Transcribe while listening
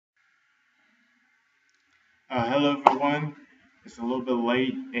Hello everyone. It's a little bit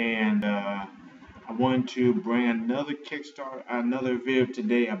late, and I wanted to bring another video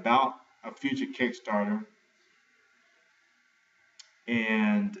today about a future Kickstarter.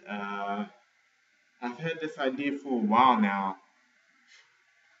 And I've had this idea for a while now.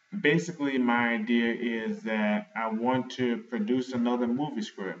 Basically, my idea is that I want to produce another movie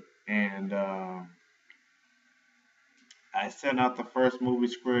script, and I sent out the first movie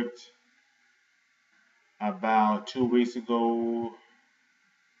script about 2 weeks ago.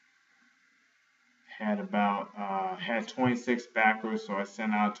 Had 26 backers, so I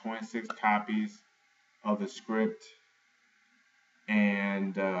sent out 26 copies of the script,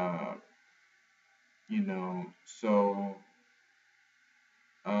 and you know, so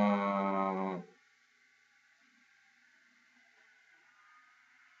uh,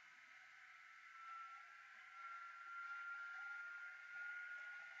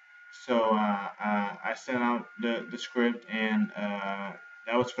 I sent out the script, and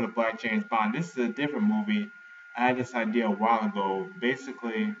that was for the Black James Bond. This is a different movie. I had this idea a while ago.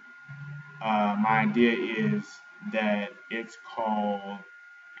 Basically, my idea is that it's called,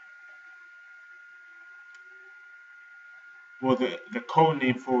 well, the code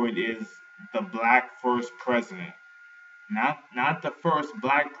name for it is the Black First President. Not the first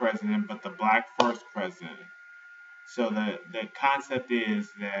black president, but the Black First President. So the concept is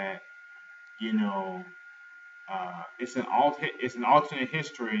that, you know, it's an alternate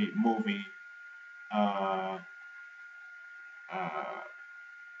history movie. Uh, uh,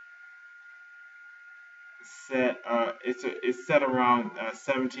 it's set around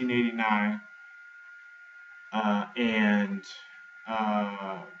 1789, and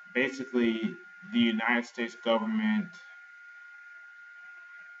basically the United States government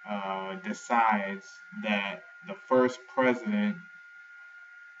decides that the first president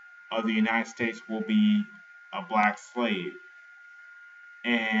of the United States will be a black slave,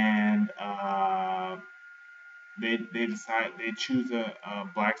 and they choose a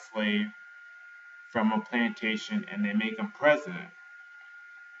black slave from a plantation, and they make him president.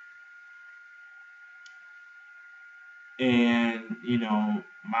 And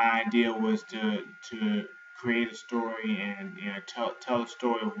my idea was to create a story, and tell a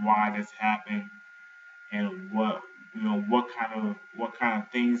story of why this happened, and what kind of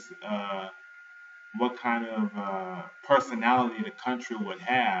things, what kind of personality the country would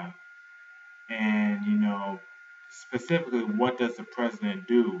have, and specifically, what does the president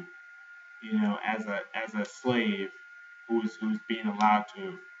do, as a slave who's being allowed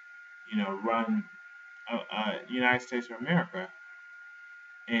to run United States of America.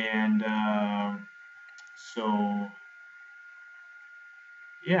 And so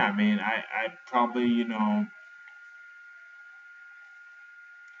yeah, I mean, I probably,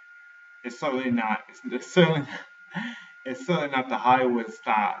 it's certainly not it's certainly not the Hollywood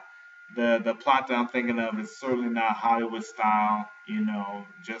style. The plot that I'm thinking of is certainly not Hollywood style.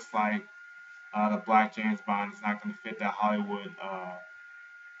 Just like the Black James Bond is not going to fit that Hollywood uh,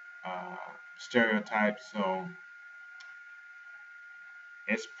 stereotype. So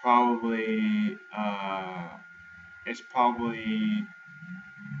it's probably uh, it's probably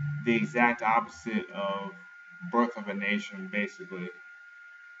the exact opposite of Birth of a Nation, basically.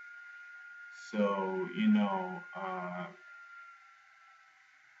 So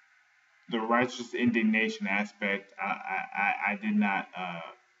the righteous indignation aspect, I did not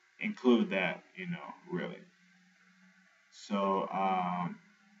include that, really. So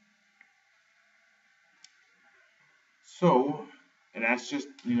so and that's just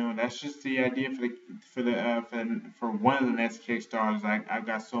the idea for one of the next Kickstarters. I've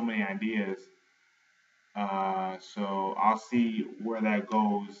got so many ideas. So I'll see where that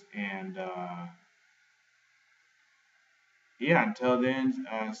goes, and yeah. Until then,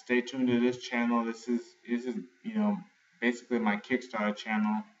 stay tuned to this channel. This is basically my Kickstarter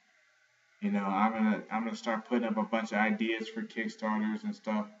channel. I'm gonna start putting up a bunch of ideas for Kickstarters and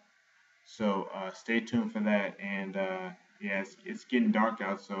stuff. So stay tuned for that. And yeah, it's getting dark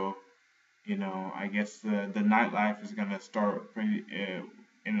out, so I guess the nightlife is gonna start pretty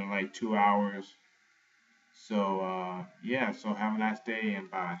in like 2 hours. So yeah, so have a nice day, and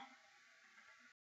bye.